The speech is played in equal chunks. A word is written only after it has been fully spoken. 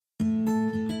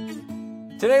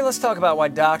Today, let's talk about why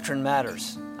doctrine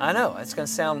matters. I know, it's going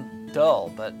to sound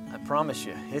dull, but I promise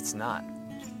you, it's not.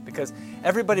 Because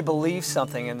everybody believes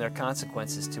something and there are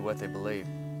consequences to what they believe.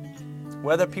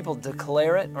 Whether people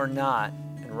declare it or not,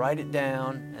 and write it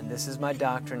down, and this is my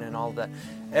doctrine and all that,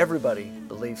 everybody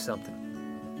believes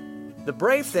something. The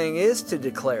brave thing is to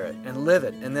declare it and live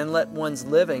it, and then let one's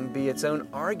living be its own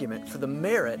argument for the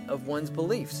merit of one's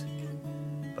beliefs.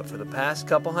 But for the past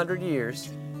couple hundred years,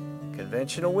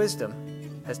 conventional wisdom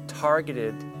has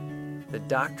targeted the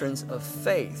doctrines of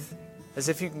faith as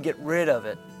if you can get rid of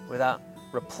it without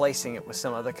replacing it with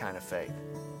some other kind of faith.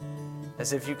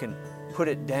 As if you can put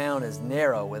it down as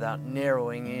narrow without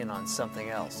narrowing in on something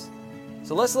else.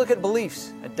 So let's look at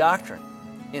beliefs, at doctrine,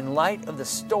 in light of the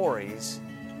stories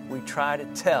we try to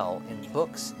tell in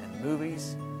books and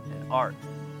movies and art.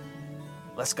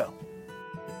 Let's go.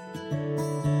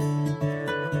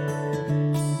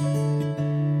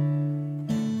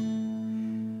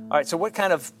 All right, so what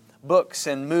kind of books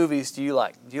and movies do you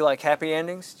like? Do you like happy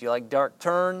endings? Do you like dark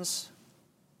turns?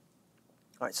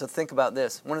 All right, so think about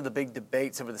this. One of the big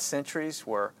debates over the centuries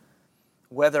were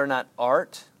whether or not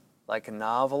art, like a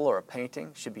novel or a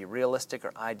painting, should be realistic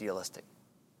or idealistic.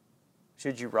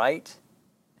 Should you write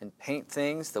and paint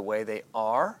things the way they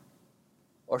are?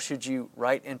 Or should you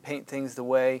write and paint things the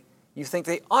way you think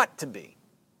they ought to be?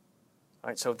 All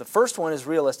right, so the first one is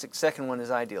realistic, second one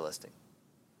is idealistic.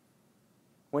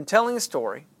 When telling a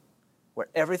story where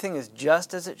everything is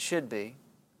just as it should be,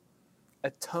 a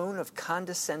tone of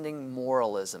condescending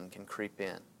moralism can creep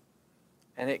in,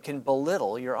 and it can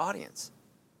belittle your audience.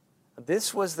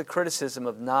 This was the criticism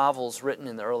of novels written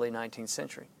in the early 19th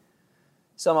century.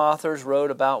 Some authors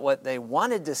wrote about what they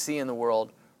wanted to see in the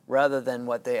world rather than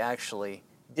what they actually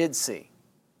did see.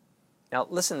 Now,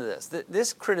 listen to this.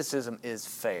 This criticism is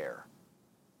fair.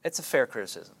 It's a fair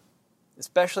criticism,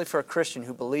 especially for a Christian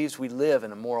who believes we live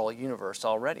in a moral universe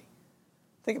already.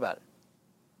 Think about it.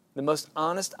 The most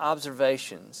honest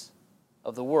observations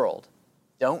of the world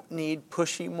don't need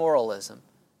pushy moralism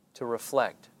to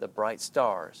reflect the bright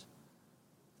stars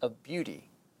of beauty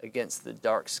against the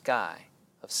dark sky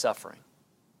of suffering.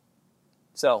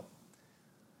 So,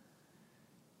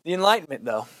 the Enlightenment,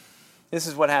 though, this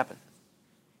is what happened.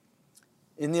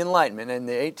 In the Enlightenment, in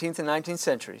the 18th and 19th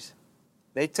centuries,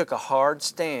 they took a hard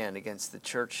stand against the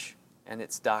church and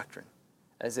its doctrine,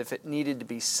 as if it needed to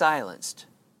be silenced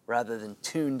rather than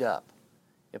tuned up.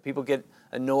 You know, people get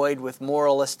annoyed with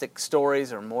moralistic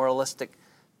stories or moralistic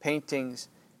paintings,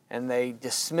 and they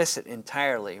dismiss it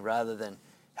entirely rather than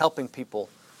helping people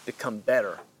become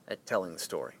better at telling the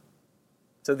story.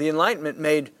 So the Enlightenment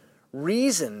made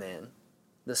reason then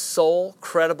the sole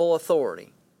credible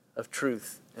authority of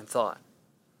truth and thought.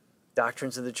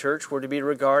 Doctrines of the church were to be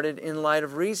regarded in light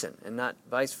of reason and not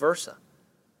vice versa.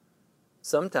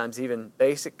 Sometimes even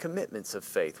basic commitments of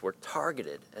faith were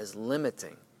targeted as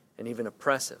limiting and even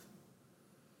oppressive.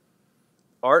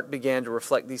 Art began to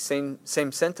reflect these same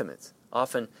sentiments,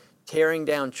 often tearing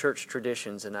down church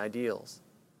traditions and ideals.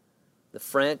 The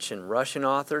French and Russian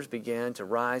authors began to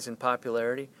rise in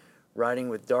popularity, writing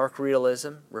with dark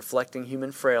realism, reflecting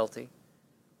human frailty,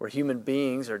 where human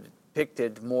beings are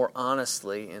depicted more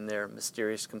honestly in their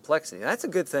mysterious complexity. That's a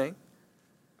good thing.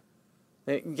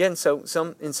 Again,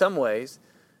 in some ways,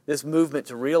 this movement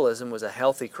to realism was a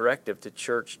healthy corrective to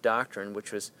church doctrine,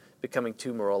 which was becoming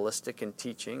too moralistic in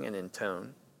teaching and in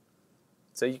tone.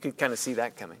 So you could kind of see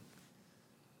that coming.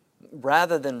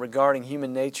 Rather than regarding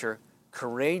human nature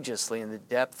courageously in the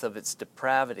depth of its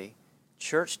depravity,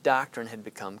 church doctrine had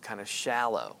become kind of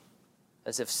shallow,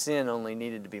 as if sin only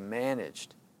needed to be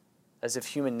managed, as if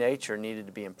human nature needed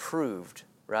to be improved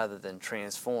rather than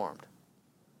transformed.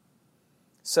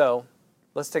 So,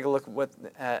 let's take a look at what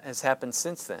has happened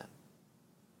since then.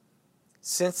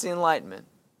 Since the Enlightenment,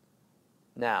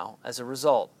 now, as a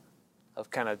result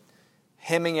of kind of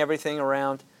hemming everything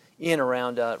around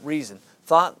reason,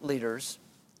 thought leaders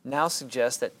now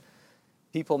suggest that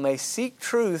people may seek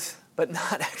truth but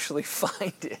not actually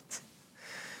find it,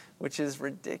 which is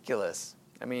ridiculous.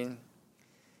 I mean,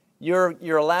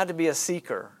 you're allowed to be a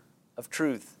seeker of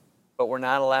truth, but we're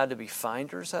not allowed to be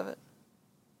finders of it.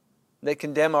 They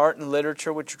condemn art and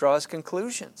literature which draws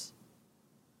conclusions.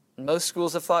 Most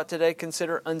schools of thought today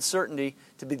consider uncertainty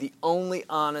to be the only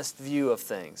honest view of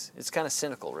things. It's kind of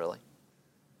cynical, really.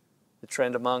 The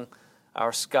trend among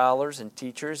our scholars and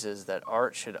teachers is that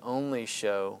art should only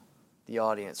show the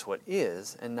audience what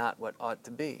is and not what ought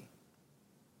to be.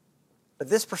 But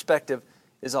this perspective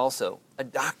is also a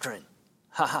doctrine.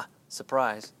 Haha,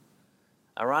 surprise.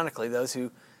 Ironically, those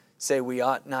who say we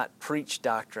ought not preach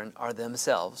doctrine are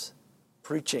themselves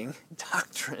preaching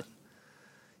doctrine.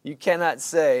 You cannot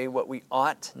say what we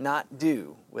ought not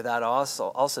do without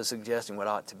also suggesting what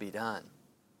ought to be done.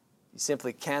 You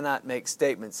simply cannot make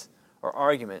statements or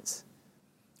arguments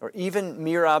or even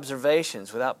mere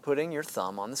observations without putting your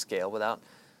thumb on the scale, without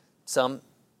some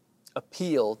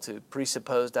appeal to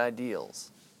presupposed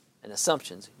ideals and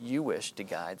assumptions you wish to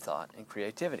guide thought and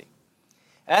creativity.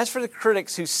 As for the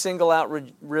critics who single out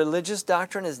religious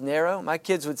doctrine as narrow, my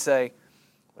kids would say,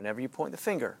 whenever you point the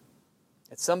finger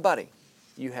at somebody,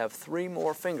 you have 3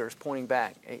 more fingers pointing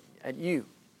back at you.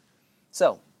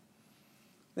 So,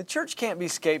 the church can't be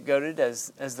scapegoated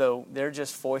as though they're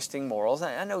just foisting morals.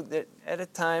 I know that at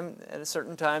a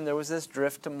certain time, there was this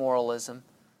drift to moralism.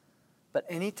 But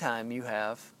any time you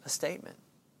have a statement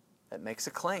that makes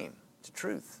a claim to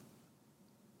truth,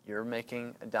 you're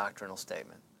making a doctrinal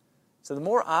statement. So the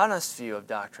more honest view of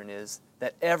doctrine is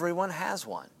that everyone has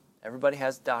one. Everybody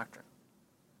has doctrine.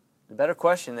 The better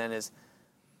question then is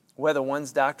whether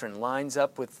one's doctrine lines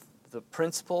up with the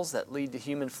principles that lead to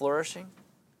human flourishing,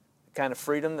 the kind of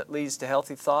freedom that leads to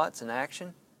healthy thoughts and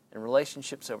action and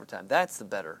relationships over time. That's the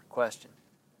better question.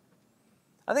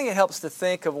 I think it helps to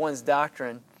think of one's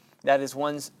doctrine, that is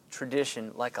one's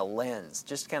tradition, like a lens.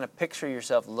 Just kind of picture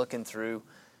yourself looking through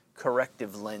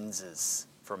corrective lenses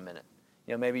for a minute.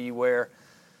 Maybe you wear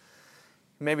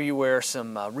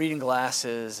some reading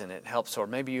glasses and it helps, or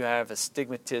maybe you have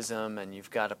astigmatism and you've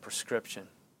got a prescription.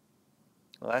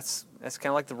 Well, that's kind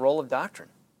of like the role of doctrine.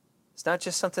 It's not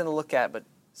just something to look at, but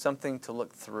something to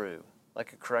look through,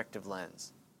 like a corrective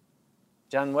lens.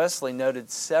 John Wesley noted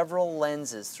several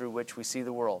lenses through which we see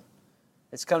the world.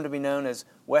 It's come to be known as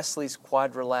Wesley's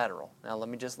quadrilateral. Now let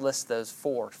me just list those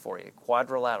 4 for you.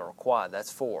 Quadrilateral, quad,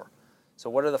 that's 4. So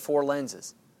what are the 4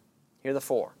 lenses? Here are the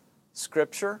 4.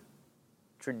 Scripture,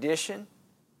 tradition,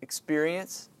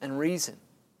 experience, and reason.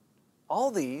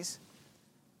 All these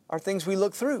are things we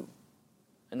look through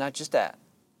and not just at.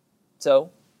 So,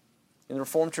 in the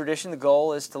Reformed tradition, the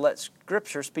goal is to let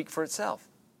Scripture speak for itself.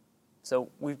 So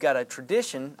we've got a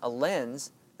tradition, a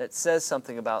lens, that says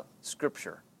something about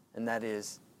Scripture, and that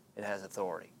is, it has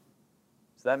authority.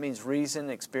 So that means reason,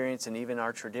 experience, and even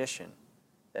our tradition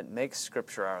that makes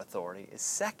Scripture our authority is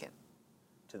second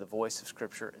to the voice of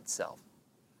Scripture itself.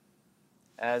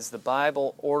 As the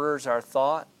Bible orders our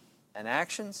thought and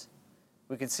actions,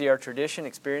 we can see our tradition,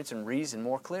 experience, and reason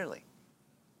more clearly.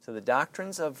 So the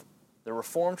doctrines of the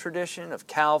Reformed tradition of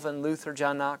Calvin, Luther,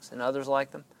 John Knox, and others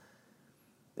like them,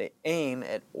 they aim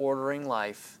at ordering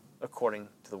life according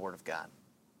to the Word of God.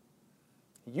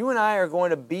 You and I are going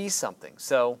to be something,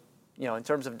 so, in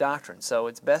terms of doctrine, so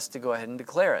it's best to go ahead and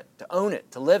declare it, to own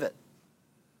it, to live it.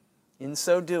 In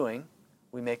so doing,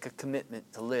 we make a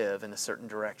commitment to live in a certain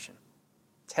direction,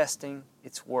 testing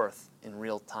its worth in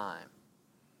real time.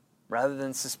 Rather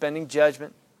than suspending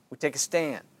judgment, we take a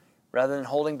stand. Rather than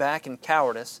holding back in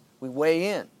cowardice, we weigh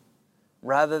in.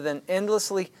 Rather than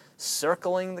endlessly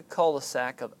circling the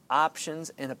cul-de-sac of options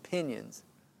and opinions,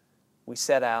 we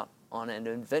set out on an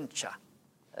adventure,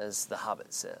 as the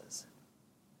Hobbit says.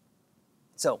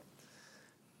 So,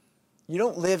 you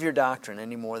don't live your doctrine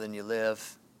any more than you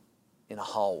live in a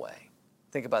hallway.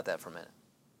 Think about that for a minute.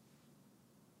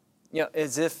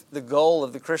 As if the goal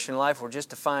of the Christian life were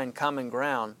just to find common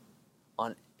ground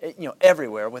on,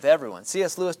 everywhere with everyone.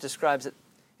 C.S. Lewis describes it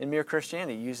in Mere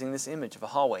Christianity using this image of a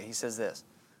hallway. He says this.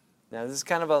 Now, this is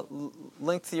kind of a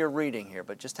lengthier reading here,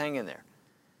 but just hang in there.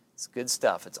 It's good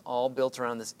stuff. It's all built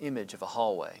around this image of a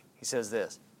hallway. He says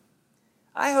this.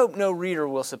 I hope no reader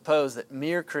will suppose that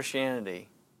Mere Christianity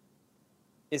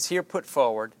is here put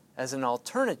forward as an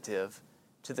alternative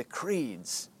to the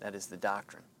creeds, that is the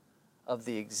doctrine, of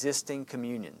the existing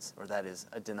communions, or that is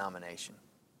a denomination.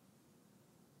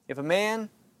 If a man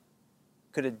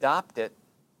could adopt it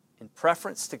in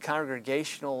preference to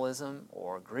Congregationalism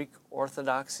or Greek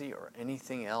Orthodoxy or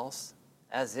anything else,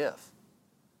 as if.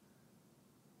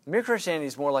 Mere Christianity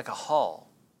is more like a hall,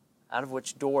 out of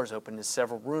which doors open to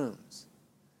several rooms.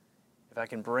 If I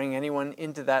can bring anyone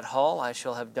into that hall, I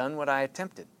shall have done what I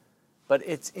attempted. But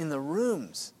it's in the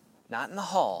rooms, not in the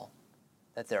hall,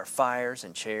 that there are fires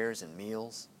and chairs and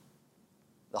meals.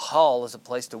 The hall is a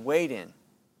place to wait in,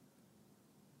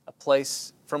 a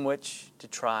place from which to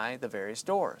try the various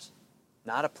doors,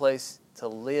 not a place to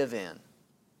live in.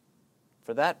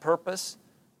 For that purpose,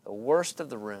 the worst of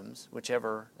the rooms,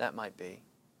 whichever that might be,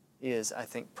 is, I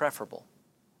think, preferable.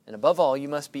 And above all, you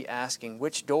must be asking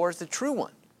which door is the true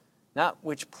one, not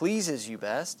which pleases you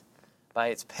best by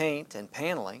its paint and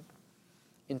paneling.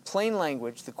 In plain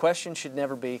language, the question should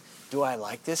never be, do I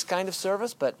like this kind of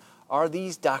service? But are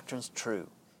these doctrines true?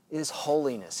 Is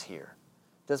holiness here?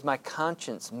 Does my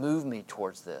conscience move me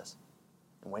towards this?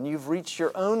 And when you've reached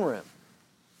your own room,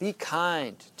 Be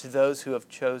kind to those who have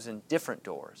chosen different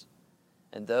doors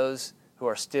and those who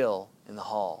are still in the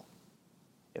hall.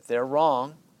 If they're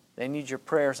wrong, they need your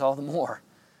prayers all the more.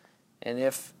 And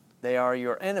if they are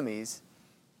your enemies,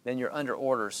 then you're under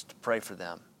orders to pray for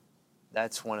them.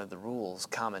 That's one of the rules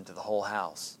common to the whole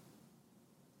house.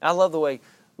 I love the way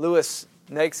Lewis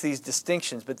makes these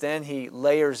distinctions, but then he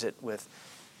layers it with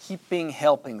heaping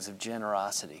helpings of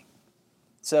generosity.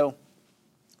 So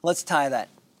let's tie that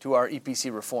to our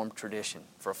EPC Reformed tradition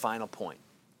for a final point,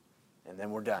 and then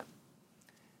we're done.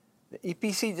 The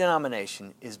EPC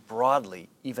denomination is broadly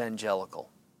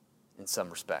evangelical in some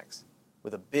respects,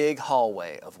 with a big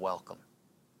hallway of welcome.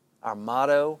 Our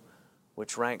motto,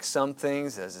 which ranks some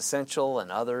things as essential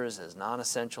and others as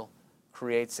non-essential,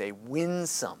 creates a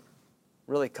winsome,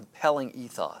 really compelling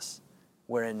ethos,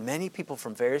 wherein many people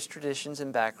from various traditions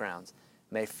and backgrounds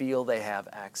may feel they have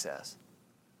access.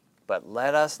 But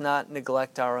let us not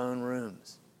neglect our own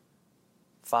rooms,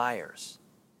 fires,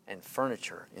 and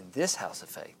furniture in this house of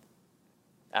faith.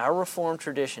 Our Reformed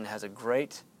tradition has a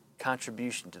great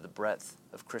contribution to the breadth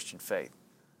of Christian faith.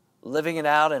 Living it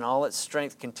out in all its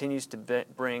strength continues to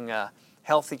bring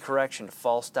healthy correction to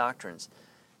false doctrines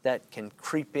that can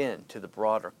creep into the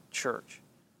broader church.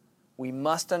 We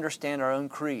must understand our own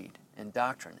creed and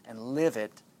doctrine and live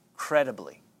it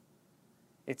credibly.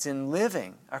 It's in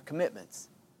living our commitments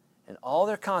and all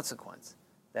their consequence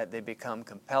that they become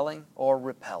compelling or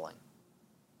repelling.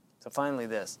 So finally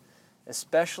this,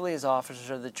 especially as officers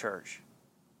of the church,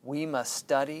 we must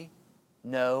study,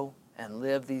 know, and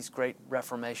live these great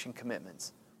Reformation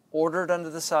commitments, ordered under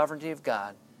the sovereignty of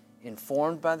God,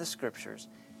 informed by the Scriptures,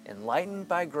 enlightened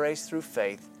by grace through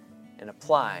faith, and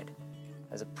applied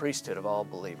as a priesthood of all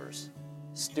believers,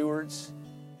 stewards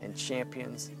and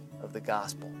champions of the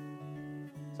gospel.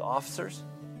 So officers,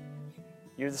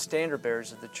 you're the standard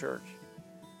bearers of the church.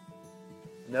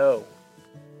 Know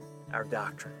our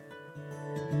doctrine.